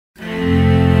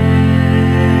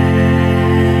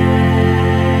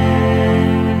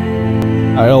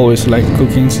always liked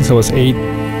cooking since I was 8.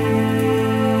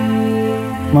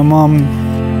 My mom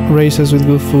raised us with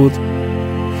good food.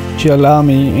 She allowed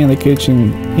me in the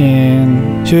kitchen,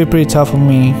 and she was pretty tough on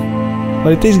me.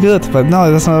 But it tastes good, but no,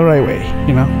 that's not the right way,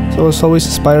 you know? So I was always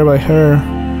inspired by her.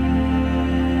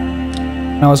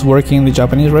 When I was working in the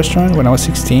Japanese restaurant when I was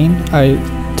 16, I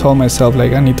told myself,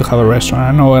 like, I need to have a restaurant.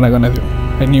 I know what I'm gonna do.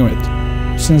 I knew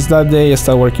it. Since that day, I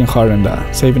started working hard on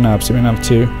that, saving up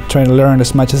to trying to learn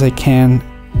as much as I can.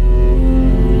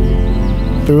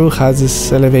 Peru has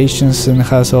these elevations and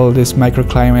has all these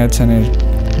microclimates, and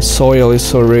the soil is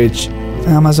so rich.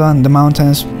 Amazon, the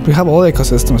mountains, we have all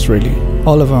ecosystems really,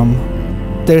 all of them.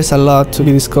 There's a lot to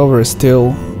be discovered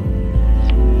still.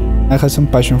 I have some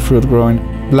passion fruit growing,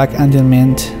 black Andean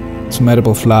mint, some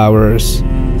edible flowers.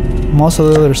 Most of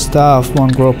the other stuff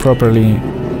won't grow properly.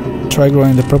 Try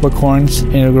growing the purple corns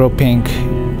and it'll grow pink.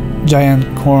 Giant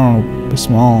corn will be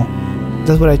small.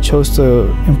 That's what I chose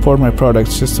to import my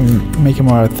products, just to make it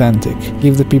more authentic.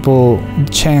 Give the people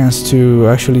the chance to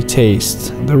actually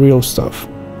taste the real stuff.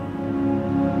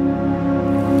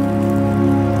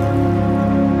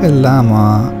 At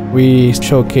Llama, we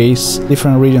showcase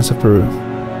different regions of Peru.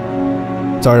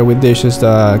 Started with dishes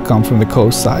that come from the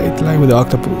coast side, like with the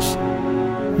octopus.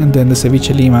 And then the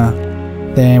ceviche lima.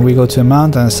 Then we go to the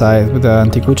mountain side with the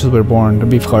anticuchos were born, the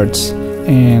beef hearts.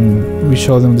 And we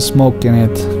show them the smoke in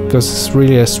it, because it's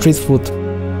really a street food.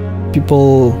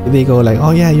 People, they go like, oh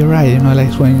yeah, you're right, you know,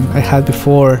 like when I had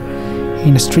before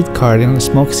in a street cart and the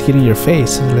smoke is hitting your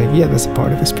face. It's like, yeah, that's a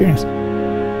part of the experience.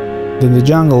 In the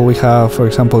jungle we have, for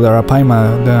example, the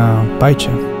arapaima, the paiche.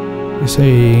 It's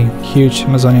a huge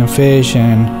Amazonian fish,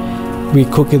 and we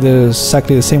cook it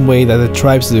exactly the same way that the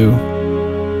tribes do.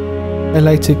 I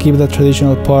like to keep that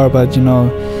traditional part, but you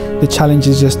know, the challenge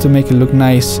is just to make it look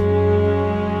nice.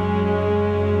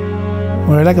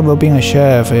 What I like about being a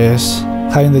chef is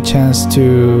having the chance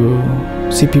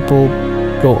to see people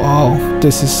go, oh,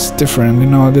 this is different, you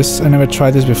know, I never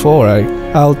tried this before.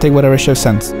 I'll take whatever chef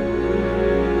sends.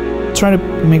 Trying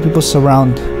to make people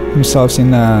surround themselves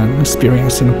in an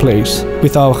experience, in a place,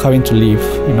 without having to leave,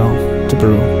 you know, to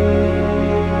Peru.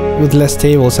 With less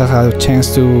tables, I have a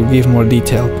chance to give more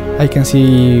detail. I can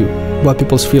see what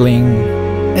people's feeling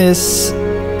is.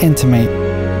 Intimate,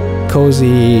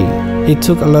 cozy. It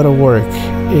took a lot of work,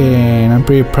 and I'm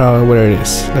pretty proud of where it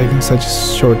is, like in such a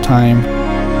short time.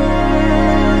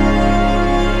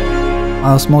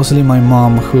 It was mostly my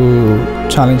mom who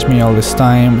challenged me all this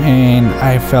time, and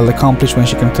I felt accomplished when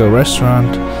she came to the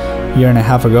restaurant a year and a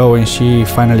half ago, and she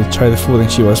finally tried the food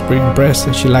and she was pretty impressed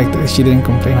and she liked it. She didn't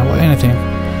complain about anything.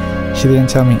 She didn't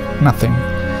tell me nothing.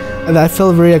 And I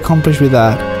felt very accomplished with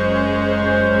that.